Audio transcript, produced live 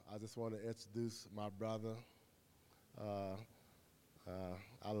just want to introduce my brother. Uh,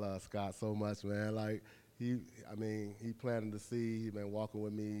 I love Scott so much, man. Like he planted the seed. He been walking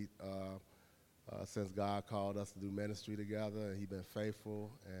with me since God called us to do ministry together, and he been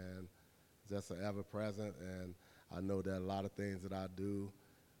faithful and just an ever present. And I know that a lot of things that I do,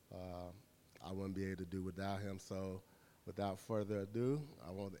 I wouldn't be able to do without him. So, without further ado, I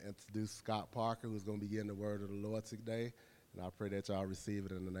want to introduce Scott Parker, who's going to be getting the word of the Lord today. And I pray that y'all receive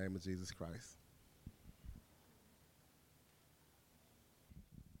it in the name of Jesus Christ.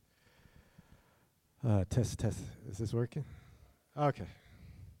 Test. Is this working? Okay.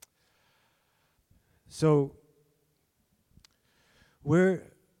 So we're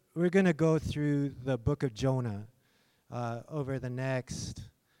going to go through the book of Jonah over the next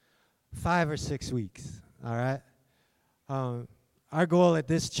 5 or 6 weeks. All right. Our goal at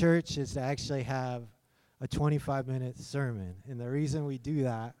this church is to actually have a 25-minute sermon, and the reason we do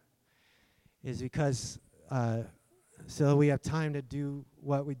that is because so we have time to do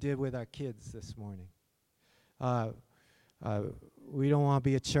what we did with our kids this morning. We don't want to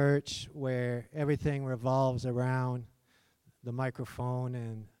be a church where everything revolves around the microphone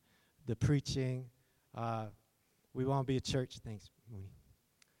and the preaching. We want to be a church. Thanks, Mooney.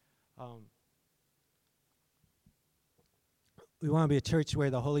 We want to be a church where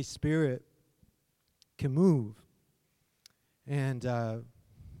the Holy Spirit can move. And,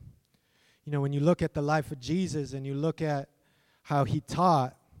 when you look at the life of Jesus and you look at how he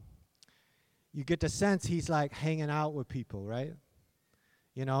taught, you get the sense he's like hanging out with people, right?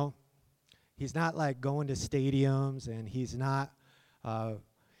 You know, he's not like going to stadiums, and he's not,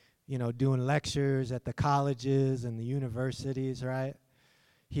 doing lectures at the colleges and the universities, right?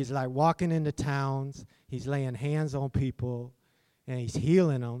 He's like walking into towns, he's laying hands on people, and he's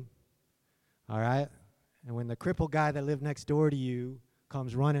healing them, all right? And when the crippled guy that lived next door to you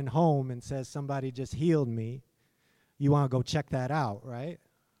comes running home and says, somebody just healed me, you want to go check that out, right?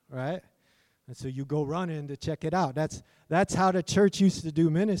 Right? And so you go running to check it out. That's how the church used to do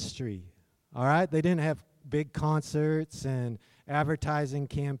ministry, all right? They didn't have big concerts and advertising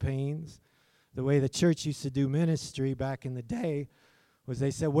campaigns. The way the church used to do ministry back in the day was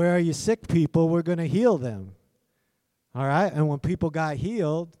they said, where are you sick people? We're going to heal them, all right? And when people got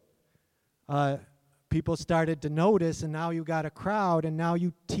healed, people started to notice, and now you got a crowd, and now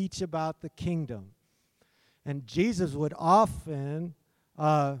you teach about the kingdom. And Jesus would often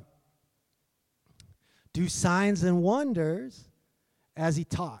do signs and wonders as he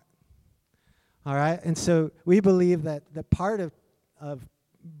taught. All right? And so we believe that the part of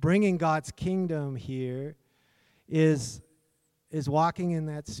bringing God's kingdom here is walking in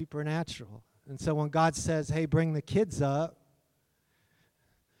that supernatural. And so when God says, hey, bring the kids up,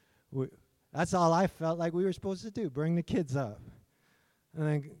 that's all I felt like we were supposed to do, bring the kids up. And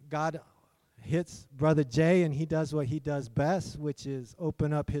then God hits Brother Jay, and he does what he does best, which is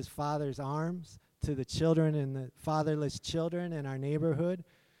open up his Father's arms to the children and the fatherless children in our neighborhood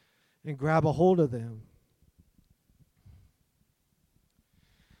and grab a hold of them.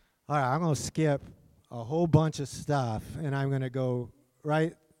 All right, I'm going to skip a whole bunch of stuff, and I'm going to go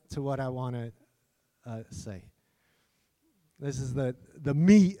right to what I want to say. This is the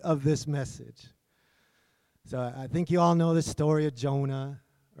meat of this message. So I think you all know the story of Jonah,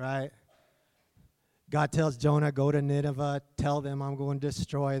 right? God tells Jonah, go to Nineveh, tell them I'm going to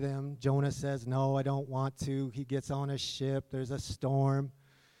destroy them. Jonah says, no, I don't want to. He gets on a ship. There's a storm.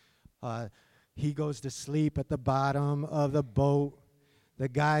 He goes to sleep at the bottom of the boat. The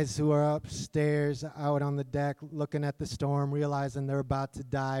guys who are upstairs out on the deck looking at the storm, realizing they're about to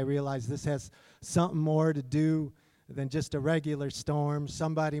die, realize this has something more to do than just a regular storm.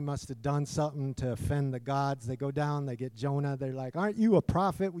 Somebody must have done something to offend the gods. They go down, they get Jonah. They're like, aren't you a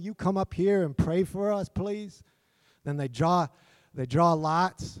prophet? Will you come up here and pray for us, please? Then they draw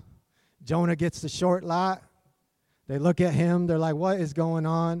lots. Jonah gets the short lot. They look at him. They're like, what is going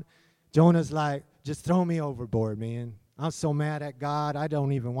on? Jonah's like, just throw me overboard, man. I'm so mad at God. I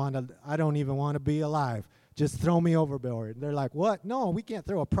don't even want to be alive. Just throw me overboard. They're like, what? No, we can't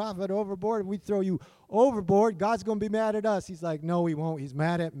throw a prophet overboard. If we throw you overboard, God's going to be mad at us. He's like, no, he won't. He's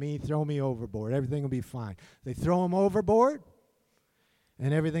mad at me. Throw me overboard. Everything will be fine. They throw him overboard,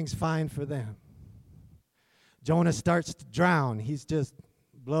 and everything's fine for them. Jonah starts to drown. He's just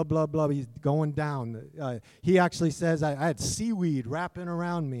blah, blah, blah. He's going down. He actually says, I had seaweed wrapping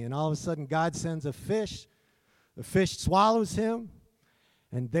around me, and all of a sudden God sends a fish. The fish swallows him.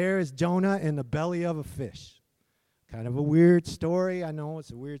 And there is Jonah in the belly of a fish. Kind of a weird story. I know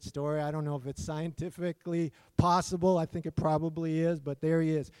it's a weird story. I don't know if it's scientifically possible. I think it probably is, but there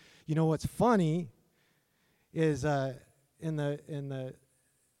he is. You know what's funny is in the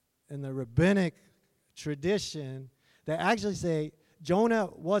in the rabbinic tradition, they actually say Jonah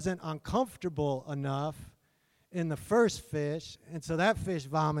wasn't uncomfortable enough in the first fish, and so that fish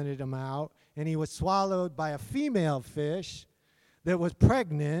vomited him out, and he was swallowed by a female fish that was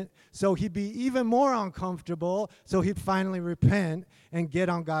pregnant, so he'd be even more uncomfortable, so he'd finally repent and get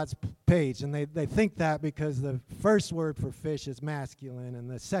on God's page. And they think that because the first word for fish is masculine and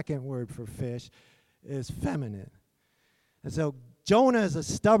the second word for fish is feminine. And so Jonah is a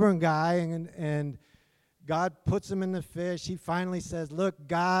stubborn guy, and God puts him in the fish. He finally says, look,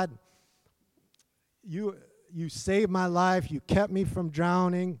 God, you saved my life. You kept me from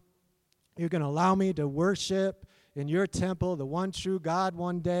drowning. You're going to allow me to worship in your temple, the one true God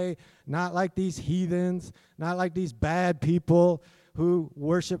one day, not like these heathens, not like these bad people who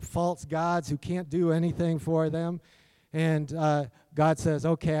worship false gods who can't do anything for them. And God says,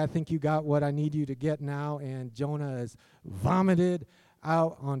 okay, I think you got what I need you to get now. And Jonah is vomited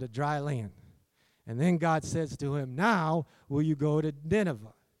out onto dry land. And then God says to him, now will you go to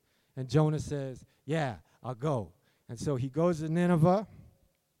Nineveh? And Jonah says, yeah, I'll go. And so he goes to Nineveh.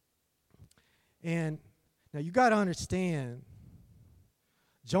 And now you got to understand,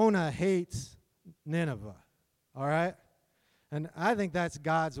 Jonah hates Nineveh, all right? And I think that's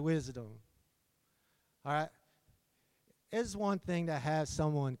God's wisdom, all right? It's one thing to have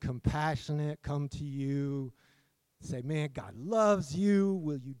someone compassionate come to you, say, man, God loves you.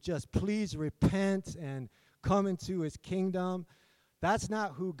 Will you just please repent and come into his kingdom? That's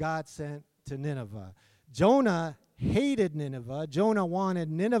not who God sent to Nineveh. Jonah hated Nineveh. Jonah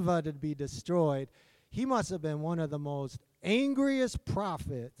wanted Nineveh to be destroyed. He must have been one of the most angriest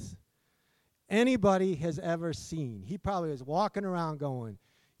prophets anybody has ever seen. He probably was walking around going,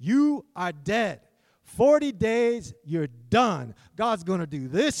 you are dead. 40 days, you're done. God's going to do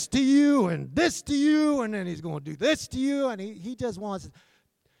this to you, and then he's going to do this to you, and he just wants,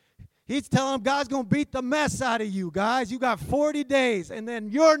 he's telling them God's going to beat the mess out of you, guys. You got 40 days, and then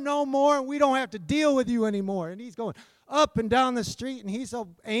you're no more, and we don't have to deal with you anymore. And he's going up and down the street, and he's so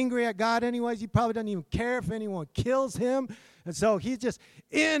angry at God anyways, he probably doesn't even care if anyone kills him. And so he's just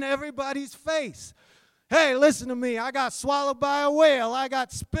in everybody's face. Hey, listen to me. I got swallowed by a whale. I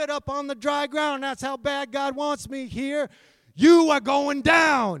got spit up on the dry ground. That's how bad God wants me here. You are going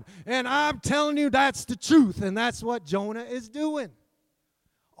down. And I'm telling you that's the truth. And that's what Jonah is doing.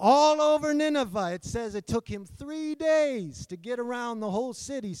 All over Nineveh, it says it took him 3 days to get around the whole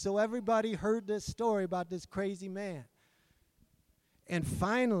city. So everybody heard this story about this crazy man. And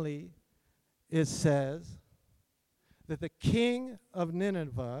finally, it says that the king of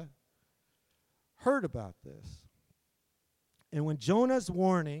Nineveh heard about this. And when Jonah's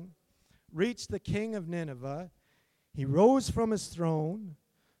warning reached the king of Nineveh, he rose from his throne,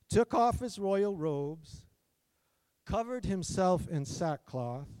 took off his royal robes, covered himself in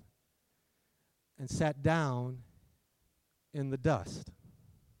sackcloth, and sat down in the dust.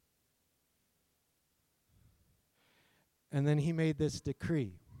 And then he made this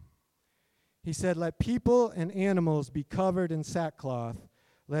decree. He said, let people and animals be covered in sackcloth.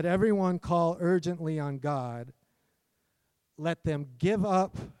 Let everyone call urgently on God. Let them give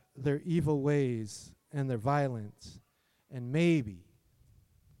up their evil ways and their violence. And maybe,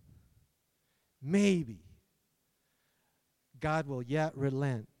 God will yet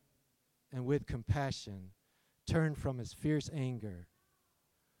relent and with compassion turn from his fierce anger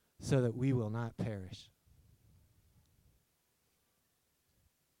so that we will not perish.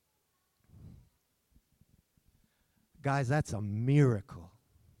 Guys, that's a miracle.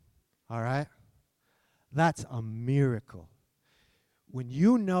 All right? That's a miracle. When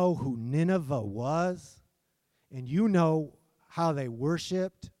you know who Nineveh was, and you know how they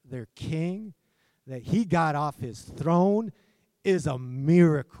worshiped their king, that he got off his throne, is a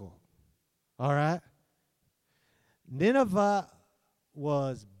miracle. All right? Nineveh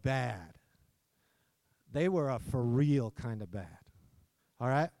was bad. They were a for real kind of bad. All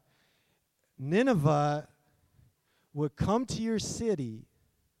right? Nineveh would come to your city,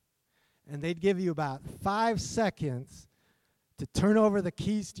 and they'd give you about 5 seconds to turn over the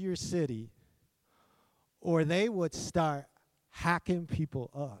keys to your city, or they would start hacking people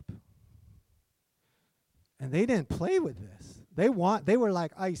up. And they didn't play with this. They were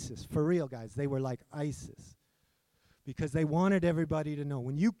like ISIS, for real, guys. They were like ISIS. Because they wanted everybody to know.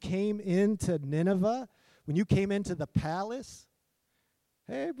 When you came into Nineveh, when you came into the palace,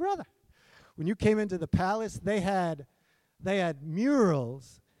 hey, brother. When you came into the palace, they had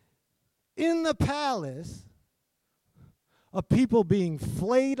murals in the palace of people being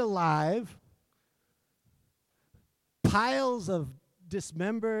flayed alive, piles of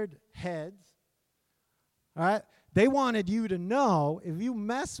dismembered heads, all right? they wanted you to know, if you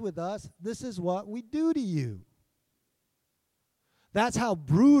mess with us, this is what we do to you. That's how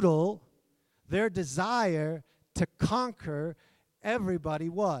brutal their desire to conquer everybody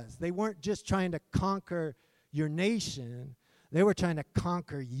was. They weren't just trying to conquer your nation. They were trying to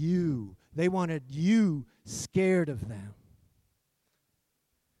conquer you. They wanted you scared of them.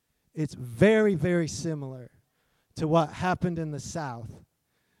 It's very, very similar to what happened in the South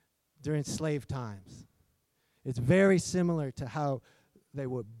during slave times. It's very similar to how they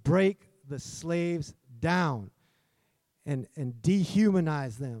would break the slaves down and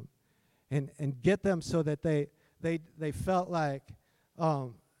dehumanize them and get them so that they felt like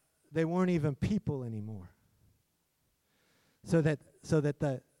they weren't even people anymore. So that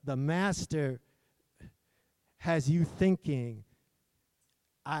the master has you thinking,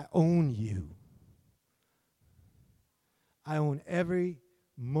 I own you. I own every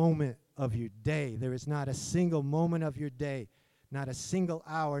moment of your day. There is not a single moment of your day, not a single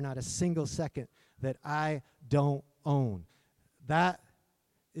hour, not a single second that I don't own. That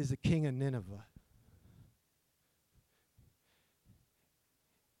is the king of Nineveh.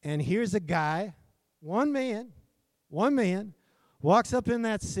 And here's a guy, one man, walks up in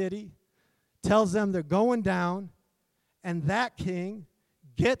that city, tells them they're going down, and that king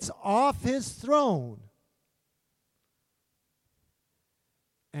gets off his throne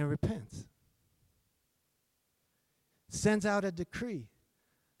and repents. Sends out a decree.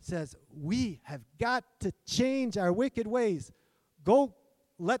 Says, we have got to change our wicked ways. Go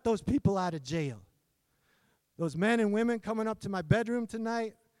let those people out of jail. Those men and women coming up to my bedroom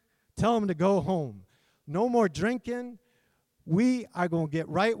tonight, tell them to go home. No more drinking. We are going to get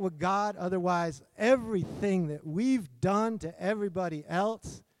right with God. Otherwise, everything that we've done to everybody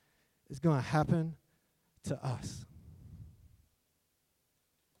else is going to happen to us.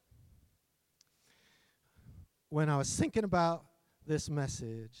 When I was thinking about this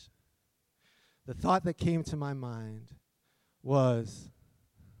message, the thought that came to my mind was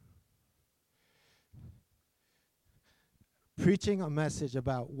preaching a message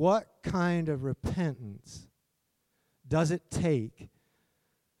about what kind of repentance does it take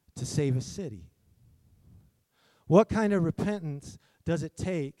to save a city? What kind of repentance does it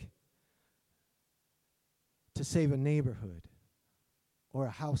take to save a neighborhood or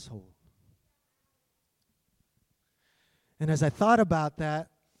a household? And as I thought about that,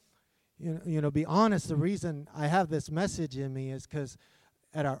 be honest, the reason I have this message in me is because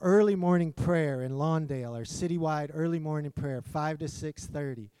at our early morning prayer in Lawndale, our citywide early morning prayer, 5 to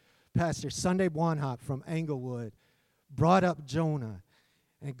 6:30, Pastor Sunday Bonhop from Englewood brought up Jonah.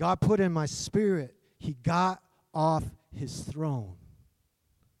 And God put in my spirit, he got off his throne.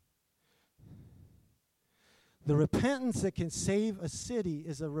 The repentance that can save a city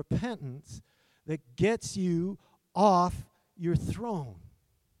is a repentance that gets you off your throne.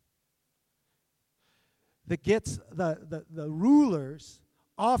 That gets the rulers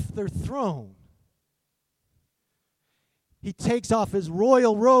off their throne. He takes off his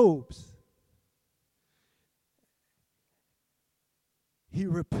royal robes. He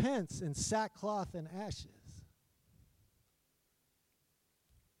repents in sackcloth and ashes.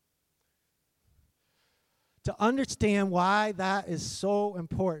 To understand why that is so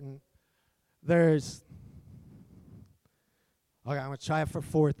important, I'm going to try it for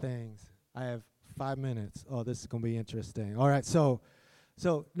 4 things. I have 5 minutes. Oh, this is going to be interesting. All right, so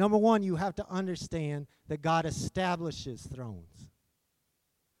number 1, you have to understand that God establishes thrones.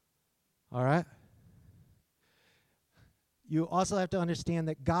 All right? You also have to understand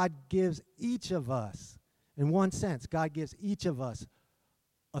that God gives each of us, in one sense, God gives each of us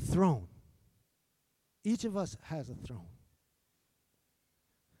a throne. Each of us has a throne.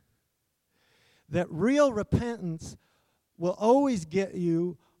 That real repentance will always get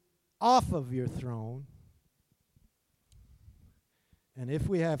you off of your throne. And if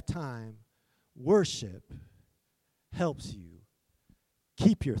we have time, worship helps you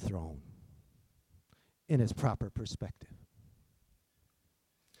keep your throne in its proper perspective.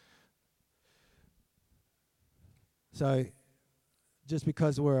 So, just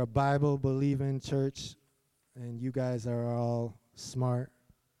because we're a Bible-believing church and you guys are all smart,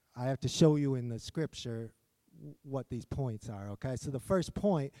 I have to show you in the scripture what these points are, okay? So the first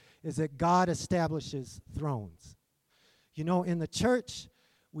point is that God establishes thrones. You know, in the church,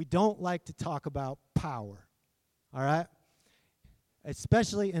 we don't like to talk about power, all right?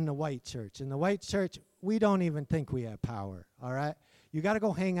 Especially in the white church. In the white church, we don't even think we have power, all right? You got to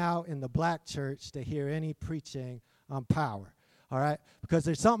go hang out in the black church to hear any preaching on power, all right? Because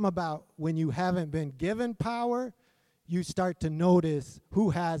there's something about when you haven't been given power, you start to notice who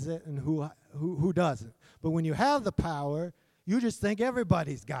has it and who doesn't. But when you have the power, you just think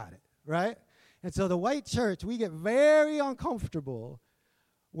everybody's got it, right? And so the white church, we get very uncomfortable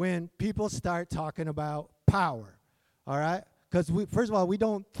when people start talking about power, all right? Because first of all, we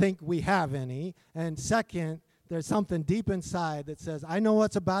don't think we have any. And second, there's something deep inside that says, I know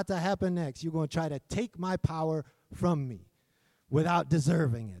what's about to happen next. You're going to try to take my power from me without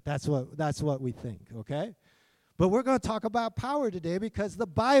deserving it. That's what we think, okay? But we're going to talk about power today because the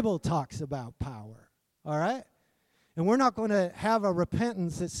Bible talks about power, all right? And we're not going to have a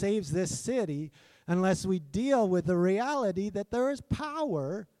repentance that saves this city unless we deal with the reality that there is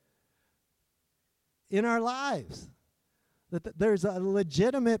power in our lives. That there's a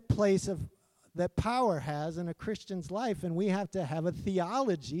legitimate place that power has in a Christian's life, and we have to have a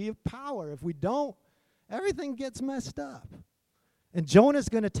theology of power. If we don't, everything gets messed up. And Jonah's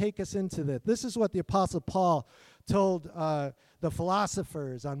going to take us into this. This is what the Apostle Paul told the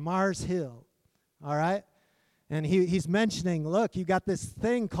philosophers on Mars Hill, all right? And he's mentioning, look, you got this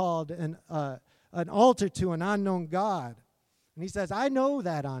thing called an altar to an unknown God. And he says, I know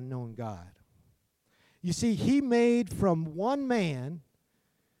that unknown God. You see, he made from one man,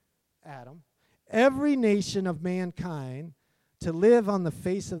 Adam, every nation of mankind to live on the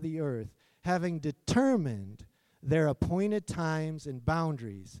face of the earth, having determined their appointed times and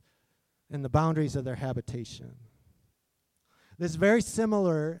boundaries, and the boundaries of their habitation. This is very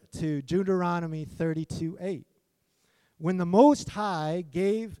similar to Deuteronomy 32:8. When the Most High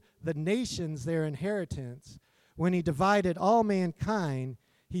gave the nations their inheritance, when he divided all mankind,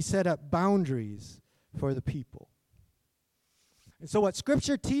 he set up boundaries for the people. And so what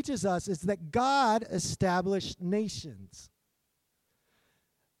Scripture teaches us is that God established nations.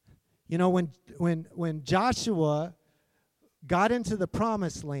 You know, when Joshua got into the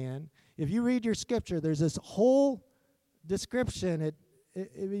Promised Land, if you read your Scripture, there's this whole description.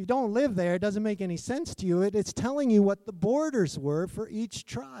 If you don't live there, it doesn't make any sense to you. It's telling you what the borders were for each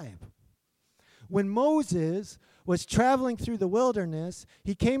tribe. When Moses was traveling through the wilderness,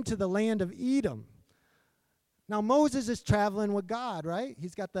 he came to the land of Edom. Now, Moses is traveling with God, right?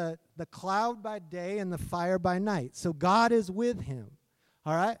 He's got the cloud by day and the fire by night. So God is with him,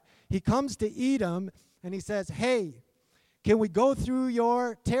 all right? He comes to Edom, and he says, hey, can we go through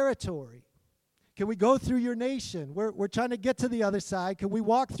your territory? Can we go through your nation? We're trying to get to the other side. Can we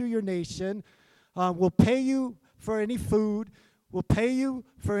walk through your nation? We'll pay you for any food. We'll pay you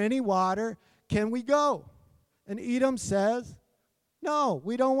for any water. Can we go? And Edom says, no,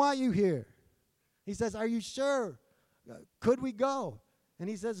 we don't want you here. He says, are you sure? Could we go? And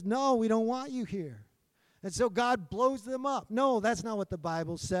he says, no, we don't want you here. And so God blows them up. No, that's not what the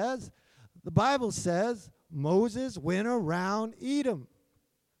Bible says. The Bible says Moses went around Edom.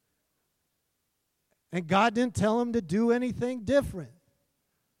 And God didn't tell him to do anything different.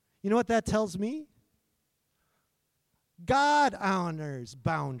 You know what that tells me? God honors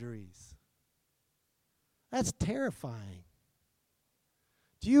boundaries. That's terrifying.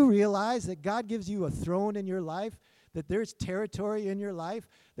 Do you realize that God gives you a throne in your life, that there's territory in your life,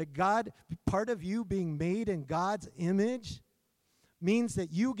 that God, part of you being made in God's image, means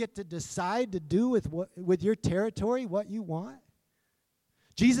that you get to decide to do with your territory what you want?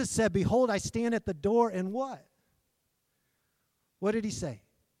 Jesus said, behold, I stand at the door and what? What did he say?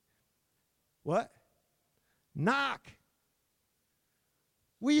 What? Knock.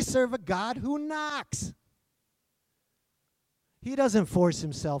 We serve a God who knocks. He doesn't force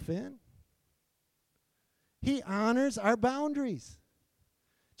himself in. He honors our boundaries.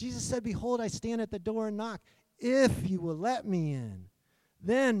 Jesus said, behold, I stand at the door and knock. If you will let me in,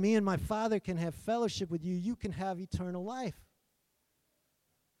 then me and my Father can have fellowship with you. You can have eternal life.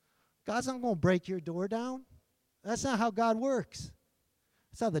 God's not going to break your door down. That's not how God works.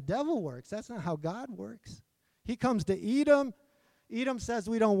 That's how the devil works. That's not how God works. He comes to Edom. Edom says,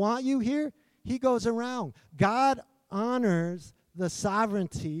 we don't want you here. He goes around. God honors the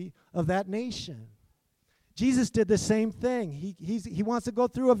sovereignty of that nation. Jesus did the same thing. He wants to go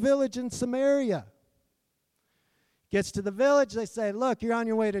through a village in Samaria. Gets to the village, they say, look, you're on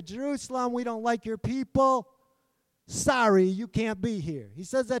your way to Jerusalem. We don't like your people. Sorry, you can't be here. He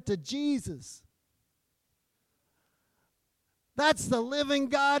says that to Jesus. That's the living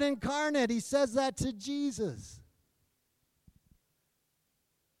God incarnate. He says that to Jesus.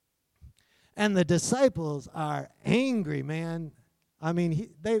 And the disciples are angry, man. I mean,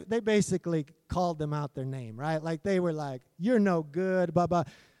 they basically called them out their name, right? Like they were like, you're no good, blah, blah.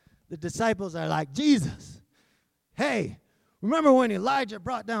 The disciples are like, Jesus, hey, remember when Elijah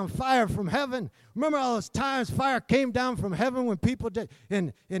brought down fire from heaven? Remember all those times fire came down from heaven when people did,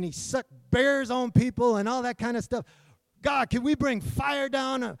 and he sucked bears on people and all that kind of stuff? God, can we bring fire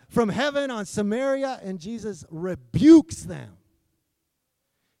down from heaven on Samaria? And Jesus rebukes them.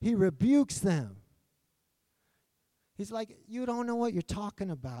 He rebukes them. He's like, you don't know what you're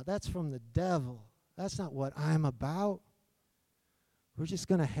talking about. That's from the devil. That's not what I'm about. We're just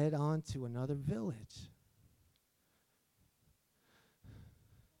going to head on to another village.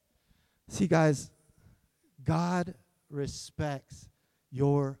 See, guys, God respects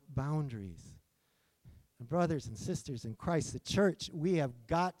your boundaries. And brothers and sisters in Christ, the church, we have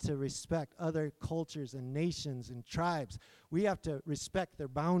got to respect other cultures and nations and tribes. We have to respect their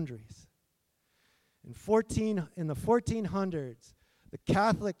boundaries. In the 1400s, the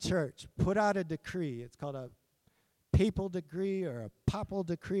Catholic Church put out a decree. It's called a papal decree or a papal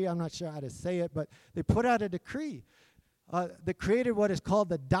decree. I'm not sure how to say it, but they put out a decree that created what is called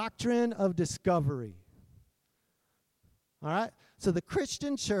the doctrine of discovery. All right? So the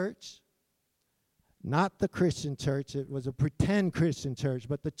Christian church, not the Christian church, it was a pretend Christian church,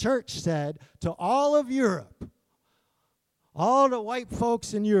 but the church said to all of Europe, all the white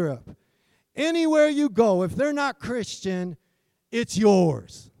folks in Europe, anywhere you go, if they're not Christian, it's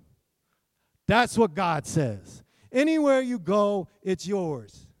yours. That's what God says. Anywhere you go, it's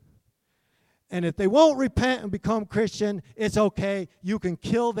yours. And if they won't repent and become Christian, it's okay. You can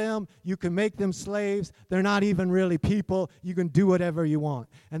kill them. You can make them slaves. They're not even really people. You can do whatever you want.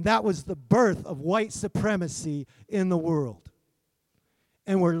 And that was the birth of white supremacy in the world.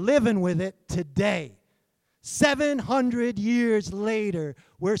 And we're living with it today. 700 years later,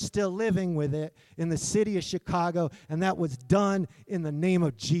 we're still living with it in the city of Chicago, and that was done in the name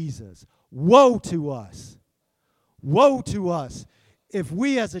of Jesus. Woe to us. Woe to us if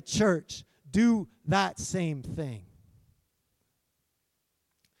we as a church do that same thing.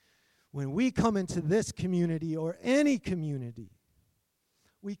 When we come into this community or any community,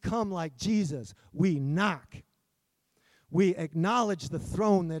 we come like Jesus. We knock. We acknowledge the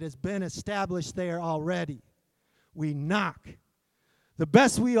throne that has been established there already. We knock. The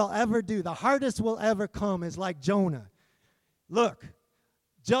best we'll ever do, the hardest we'll ever come is like Jonah. Look,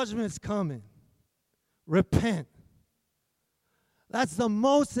 judgment's coming. Repent. That's the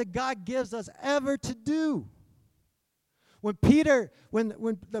most that God gives us ever to do. When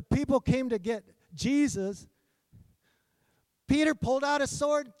the people came to get Jesus, Peter pulled out a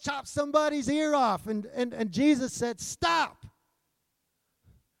sword, chopped somebody's ear off, and Jesus said, stop.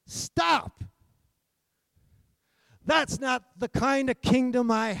 Stop. That's not the kind of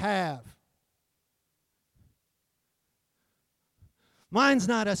kingdom I have. Mine's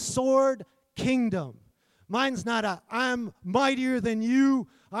not a sword kingdom. Mine's not a, I'm mightier than you,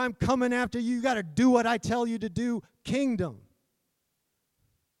 I'm coming after you, you got to do what I tell you to do, kingdom.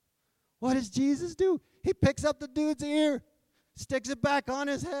 What does Jesus do? He picks up the dude's ear, sticks it back on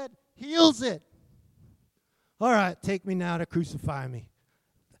his head, heals it. All right, take me now to crucify me.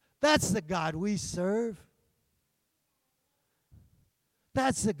 That's the God we serve.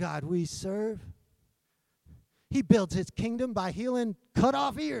 That's the God we serve. He built his kingdom by healing cut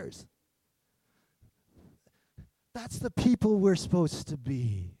off ears. That's the people we're supposed to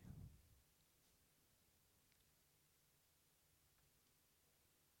be.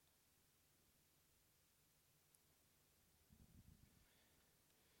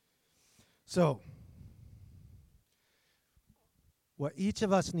 So, what each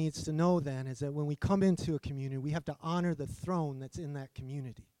of us needs to know then is that when we come into a community, we have to honor the throne that's in that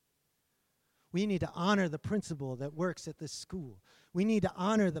community. We need to honor the principal that works at this school. We need to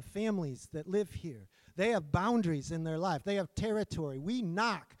honor the families that live here. They have boundaries in their life. They have territory. We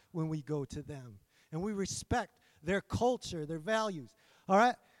knock when we go to them. And we respect their culture, their values. All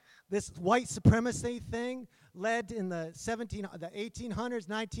right? This white supremacy thing led in the 1800s,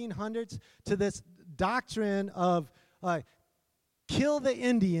 1900s to this doctrine of kill the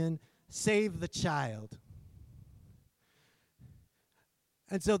Indian, save the child.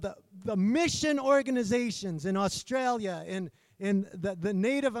 And so the mission organizations in Australia, in the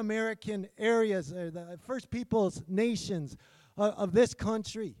Native American areas, or the First Peoples nations of this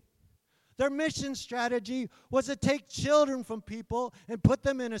country, their mission strategy was to take children from people and put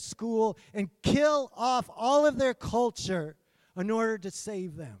them in a school and kill off all of their culture in order to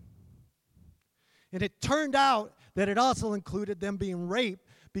save them. And it turned out that it also included them being raped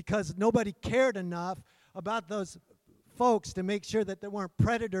because nobody cared enough about those folks to make sure that there weren't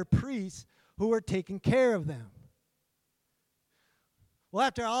predator priests who were taking care of them. Well,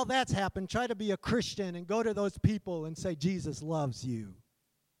 after all that's happened, try to be a Christian and go to those people and say, Jesus loves you.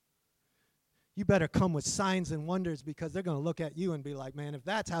 You better come with signs and wonders because they're going to look at you and be like, man, if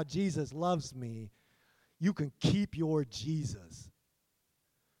that's how Jesus loves me, you can keep your Jesus.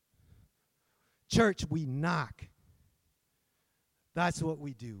 Church, we knock. That's what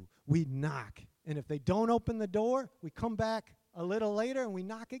we do. We knock. And if they don't open the door, we come back a little later and we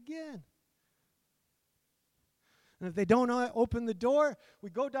knock again. And if they don't open the door, we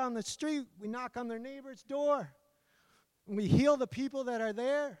go down the street, we knock on their neighbor's door. And we heal the people that are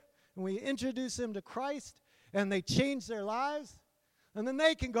there, and we introduce them to Christ, and they change their lives. And then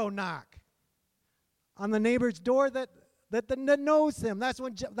they can go knock on the neighbor's door that knows them. That's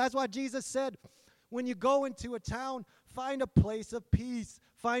why Jesus said, when you go into a town, find a place of peace,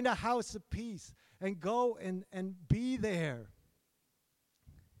 find a house of peace, and go and be there.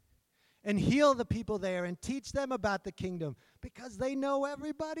 And heal the people there and teach them about the kingdom because they know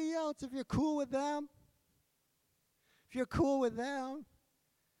everybody else. If you're cool with them, you're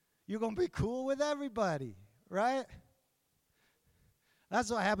going to be cool with everybody, right? That's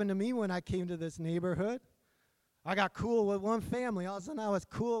what happened to me when I came to this neighborhood. I got cool with one family. All of a sudden, I was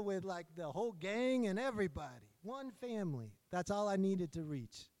cool with like the whole gang and everybody. One family. That's all I needed to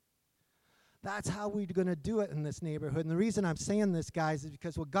reach. That's how we're going to do it in this neighborhood. And the reason I'm saying this, guys, is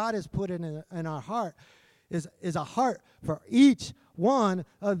because what God has put in our heart is a heart for each one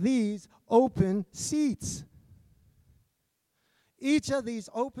of these open seats. Each of these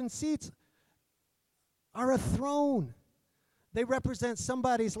open seats are a throne. They represent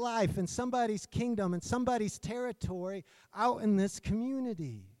somebody's life and somebody's kingdom and somebody's territory out in this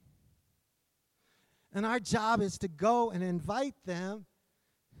community. And our job is to go and invite them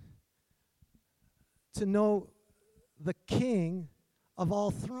to know the King of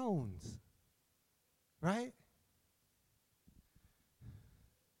all thrones, right?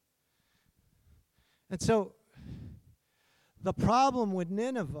 And so the problem with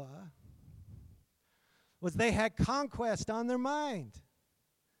Nineveh was they had conquest on their mind.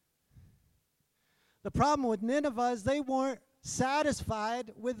 The problem with Nineveh is they weren't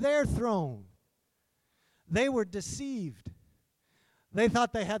satisfied with their throne. They were deceived. They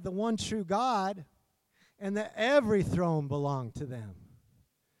thought they had the one true God and that every throne belonged to them.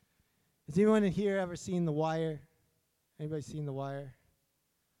 Has anyone in here ever seen The Wire? Anybody seen The Wire?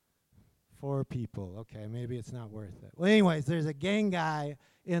 4 people. Okay, maybe it's not worth it. Well, anyways, there's a gang guy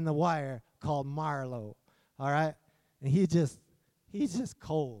in The Wire called Marlowe, all right? And he's just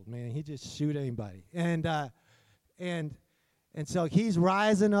cold, man. He just shoot anybody. And so he's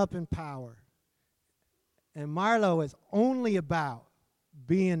rising up in power. And Marlowe is only about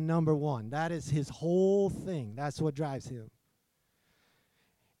being number one. That is his whole thing. That's what drives him.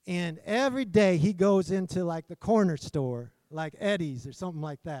 And every day he goes into like the corner store, like Eddie's or something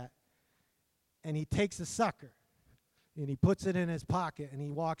like that, and he takes a sucker and he puts it in his pocket and he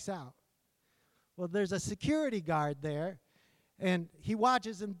walks out. Well, there's a security guard there, and he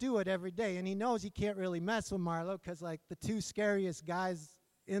watches him do it every day, and he knows he can't really mess with Marlowe because like the 2 scariest guys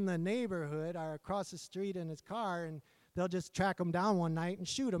in the neighborhood are across the street in his car, and they'll just track him down one night and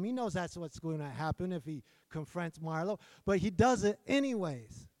shoot him. He knows that's what's going to happen if he confronts Marlowe, but he does it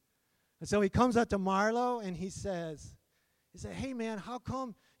anyways. And so he comes up to Marlowe and he says, hey, man, how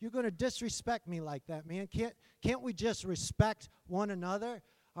come you're going to disrespect me like that, man? Can't we just respect one another?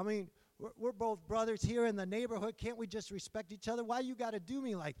 I mean, we're both brothers here in the neighborhood. Can't we just respect each other? Why you got to do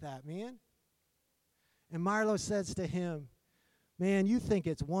me like that, man? And Marlowe says to him, man, you think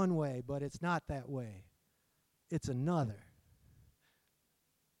it's one way, but it's not that way. It's another.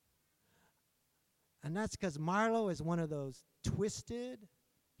 And that's because Marlowe is one of those twisted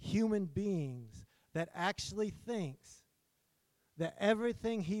human beings that actually thinks that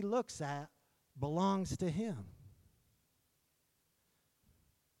everything he looks at belongs to him.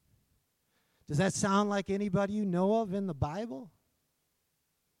 Does that sound like anybody you know of in the Bible?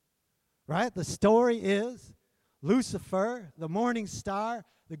 Right? The story is Lucifer, the morning star,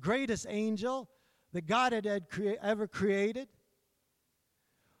 the greatest angel that God had ever created,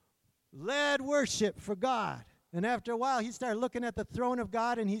 led worship for God. And after a while, he started looking at the throne of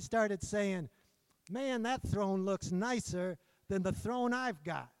God, and he started saying, man, that throne looks nicer than the throne I've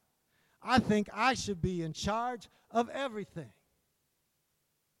got. I think I should be in charge of everything.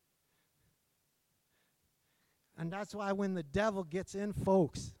 And that's why when the devil gets in,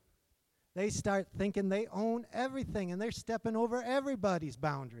 folks, they start thinking they own everything, and they're stepping over everybody's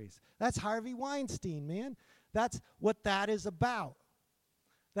boundaries. That's Harvey Weinstein, man. That's what that is about.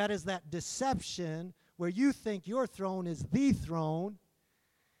 That is that deception where you think your throne is the throne,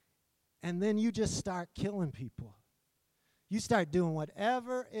 and then you just start killing people. You start doing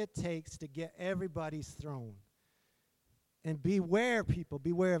whatever it takes to get everybody's throne. And beware, people.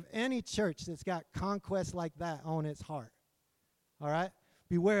 Beware of any church that's got conquest like that on its heart. All right?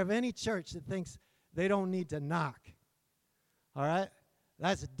 Beware of any church that thinks they don't need to knock. All right?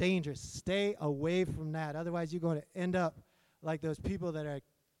 That's dangerous. Stay away from that. Otherwise, you're going to end up like those people that are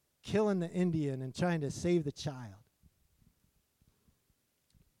killing the Indian and trying to save the child.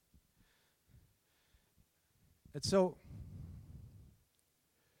 And so,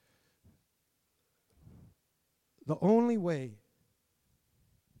 the only way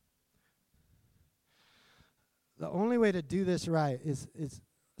to do this right is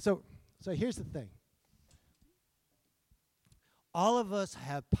so here's the thing. All of us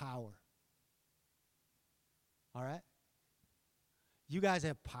have power. All right? You guys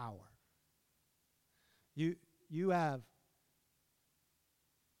have power. You have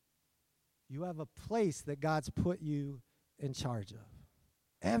a place that God's put you in charge of.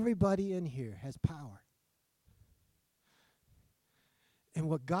 Everybody in here has power. And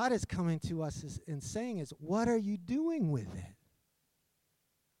what God is coming to us and saying is, what are you doing with it?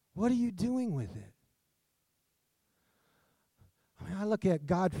 What are you doing with it? I mean, I look at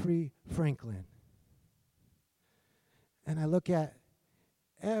Godfrey Franklin, and I look at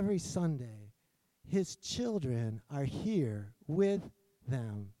every Sunday, his children are here with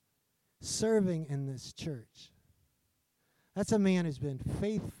them, serving in this church. That's a man who's been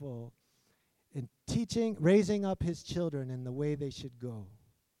faithful in teaching, raising up his children in the way they should go.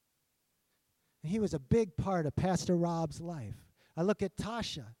 And he was a big part of Pastor Rob's life. I look at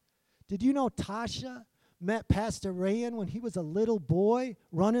Tasha. Did you know Tasha met Pastor Rayan when he was a little boy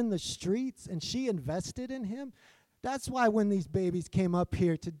running the streets, and she invested in him? That's why when these babies came up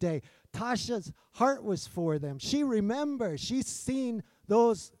here today, Tasha's heart was for them. She remembers. She's seen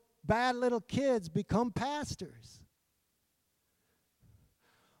those bad little kids become pastors.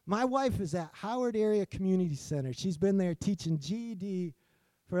 My wife is at Howard Area Community Center. She's been there teaching GED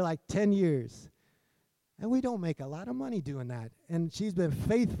for like 10 years. And we don't make a lot of money doing that. And she's been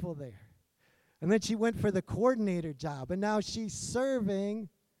faithful there. And then she went for the coordinator job. And now she's serving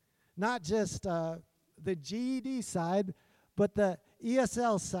not just the GED side, but the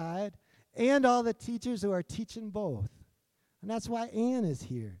ESL side and all the teachers who are teaching both. And that's why Ann is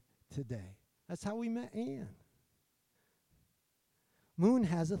here today. That's how we met Ann. Moon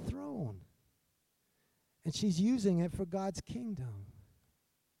has a throne, and she's using it for God's kingdom.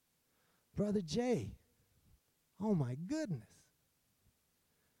 Brother Jay, oh my goodness.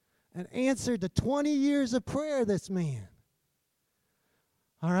 And answered to 20 years of prayer, this man.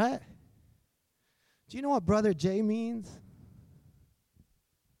 All right? Do you know what Brother Jay means?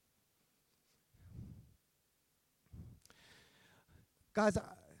 Guys,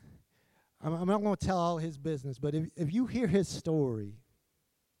 I'm not going to tell all his business, but if you hear his story,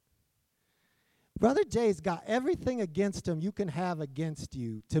 Brother Jay's got everything against him you can have against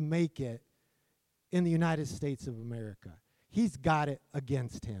you to make it in the United States of America. He's got it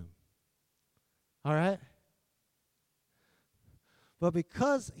against him. All right? But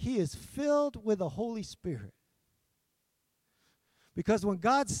because he is filled with the Holy Spirit, because when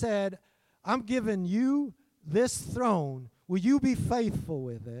God said, I'm giving you this throne, will you be faithful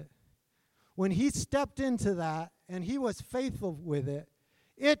with it? When he stepped into that and he was faithful with it,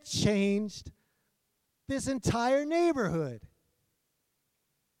 it changed this entire neighborhood.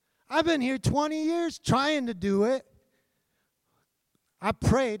 I've been here 20 years trying to do it. I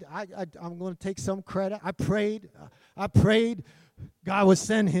prayed. I'm going to take some credit. I prayed. God would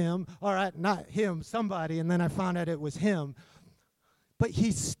send him. All right, not him, somebody. And then I found out it was him. But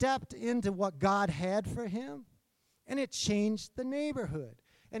he stepped into what God had for him, and it changed the neighborhood.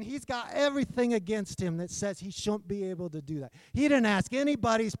 And he's got everything against him that says he shouldn't be able to do that. He didn't ask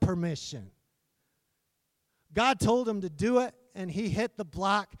anybody's permission. God told him to do it, and he hit the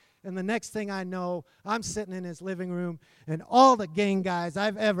block. And the next thing I know, I'm sitting in his living room, and all the gang guys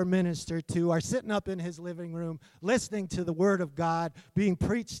I've ever ministered to are sitting up in his living room, listening to the Word of God being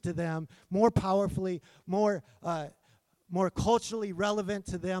preached to them more powerfully, more culturally relevant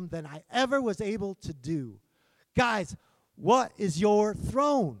to them than I ever was able to do. Guys, what is your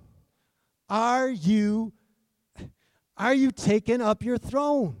throne? Are you taking up your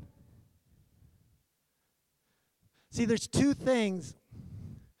throne? See, there's two things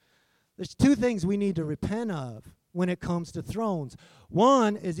we need to repent of when it comes to thrones.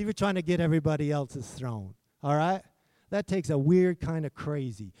 One is if you're trying to get everybody else's throne, all right? That takes a weird kind of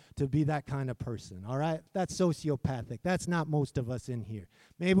crazy to be that kind of person, all right? That's sociopathic. That's not most of us in here.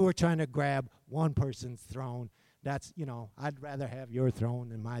 Maybe we're trying to grab one person's throne. That's, I'd rather have your throne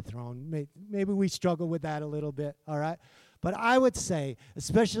than my throne. Maybe we struggle with that a little bit, all right? But I would say,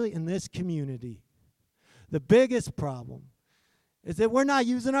 especially in this community, the biggest problem is that we're not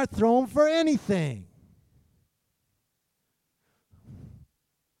using our throne for anything.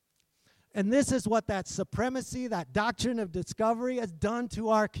 And this is what that supremacy, that doctrine of discovery has done to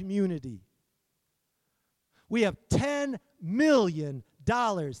our community. We have $10 million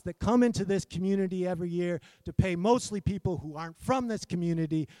that come into this community every year to pay mostly people who aren't from this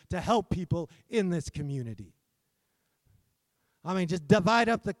community to help people in this community. I mean, just divide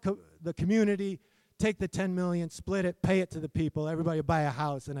up the community, take the 10 million, split it, pay it to the people, everybody will buy a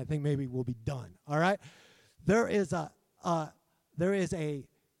house, and I think maybe we'll be done. All right? There is a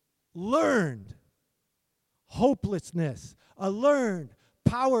learned hopelessness, a learned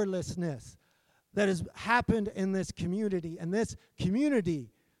powerlessness that has happened in this community. And this community,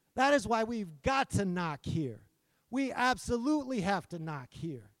 that is why we've got to knock here. We absolutely have to knock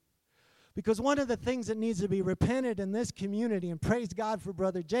here. Because one of the things that needs to be repented in this community, and praise God for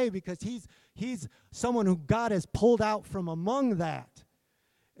Brother Jay, because he's someone who God has pulled out from among that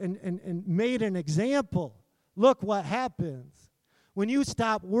and made an example. Look what happens. When you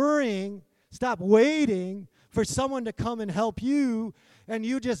stop worrying, stop waiting for someone to come and help you, and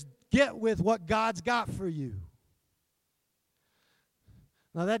you just get with what God's got for you.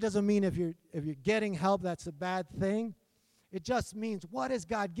 Now that doesn't mean if you're getting help that's a bad thing. It just means, what has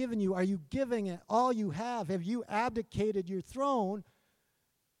God given you? Are you giving it all you have? Have you abdicated your throne?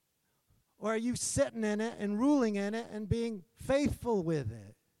 Or are you sitting in it and ruling in it and being faithful with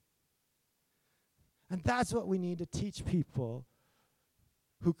it? And that's what we need to teach people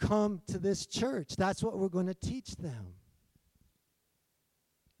who come to this church. That's what we're going to teach them.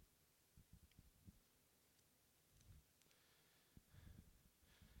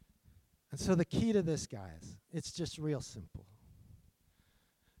 And so the key to this, guys, it's just real simple.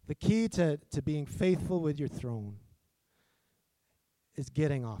 The key to being faithful with your throne is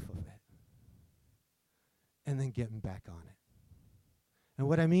getting off of it and then getting back on it. And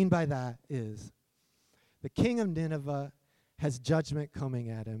what I mean by that is the king of Nineveh has judgment coming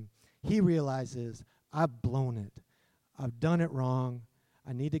at him. He realizes, I've blown it. I've done it wrong.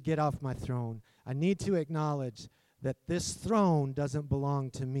 I need to get off my throne. I need to acknowledge that this throne doesn't belong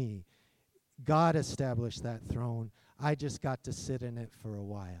to me. God established that throne. I just got to sit in it for a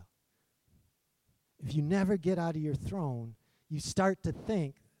while. If you never get out of your throne, you start to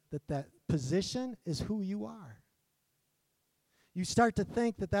think that that position is who you are. You start to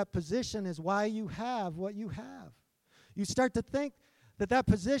think that that position is why you have what you have. You start to think that that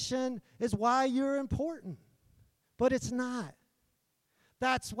position is why you're important. But it's not.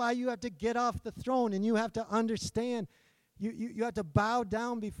 That's why you have to get off the throne, and you have to understand. You have to bow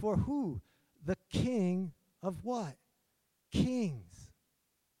down before who? The King of what? Kings.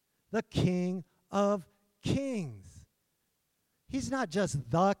 The King of Kings. He's not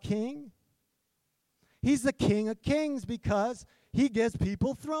just the king. He's the King of Kings because he gives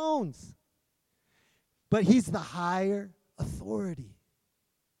people thrones. But he's the higher authority.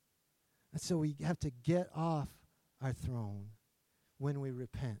 And so we have to get off our throne when we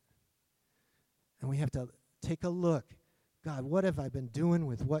repent. And we have to take a look. God, what have I been doing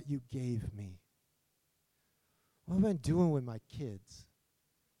with what you gave me? What have I been doing with my kids?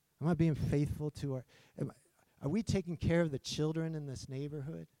 Am I being faithful to are we taking care of the children in this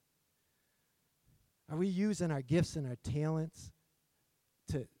neighborhood? Are we using our gifts and our talents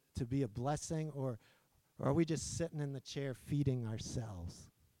to be a blessing, or are we just sitting in the chair feeding ourselves?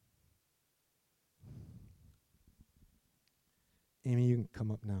 Amy, you can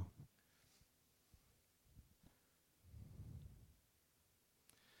come up now.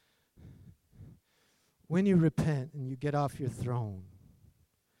 When you repent and you get off your throne,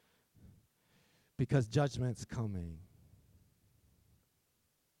 because judgment's coming,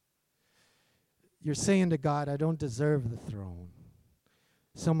 you're saying to God, I don't deserve the throne.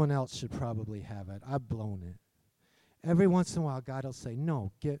 Someone else should probably have it. I've blown it. Every once in a while, God will say,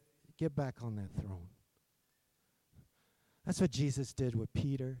 no, get back on that throne. That's what Jesus did with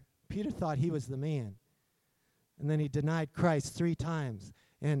Peter. Peter thought he was the man. And then he denied Christ 3 times.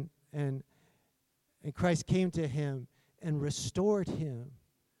 And Christ came to him and restored him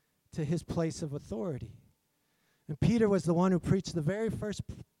to his place of authority. And Peter was the one who preached the very first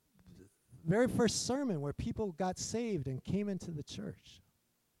sermon where people got saved and came into the church.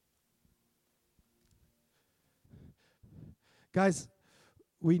 Guys,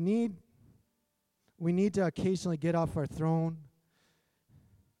 we need to occasionally get off our throne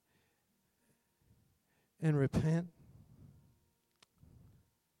and repent.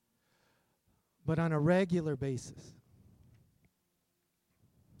 But on a regular basis,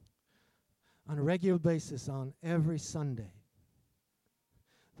 on every Sunday,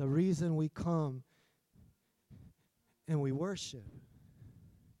 the reason we come and we worship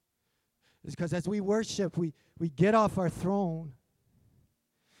is because as we worship, we get off our throne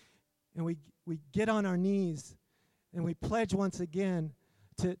and we get on our knees and we pledge once again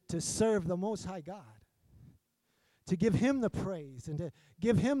to serve the Most High God. to give him the praise and to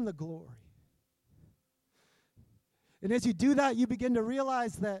give him the glory. And as you do that, you begin to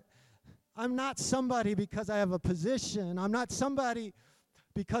realize that I'm not somebody because I have a position. I'm not somebody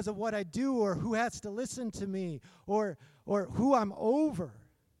because of what I do or who has to listen to me or who I'm over.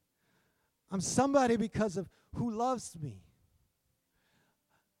 I'm somebody because of who loves me.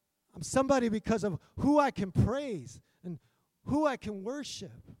 I'm somebody because of who I can praise and who I can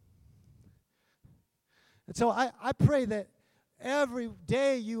worship. And so I pray that every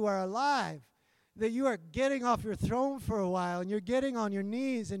day you are alive, that you are getting off your throne for a while and you're getting on your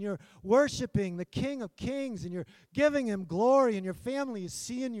knees and you're worshiping the King of Kings and you're giving him glory and your family is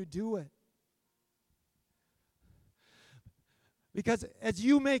seeing you do it. Because as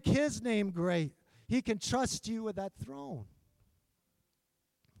you make his name great, he can trust you with that throne.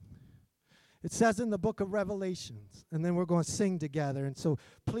 It says in the book of Revelations, and then we're going to sing together. And so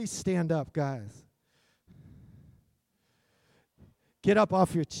please stand up, guys. Get up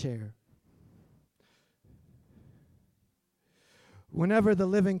off your chair. Whenever the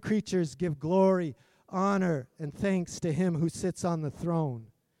living creatures give glory, honor, and thanks to him who sits on the throne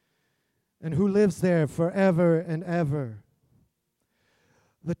and who lives there forever and ever,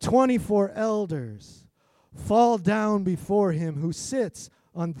 the 24 elders fall down before him who sits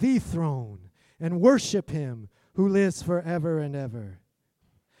on the throne and worship him who lives forever and ever.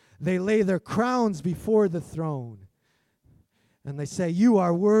 They lay their crowns before the throne and they say, "You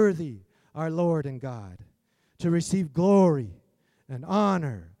are worthy, our Lord and God, to receive glory and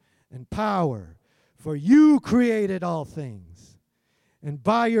honor and power, for you created all things, and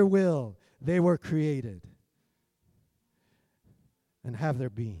by your will they were created and have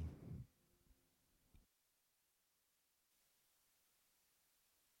their being."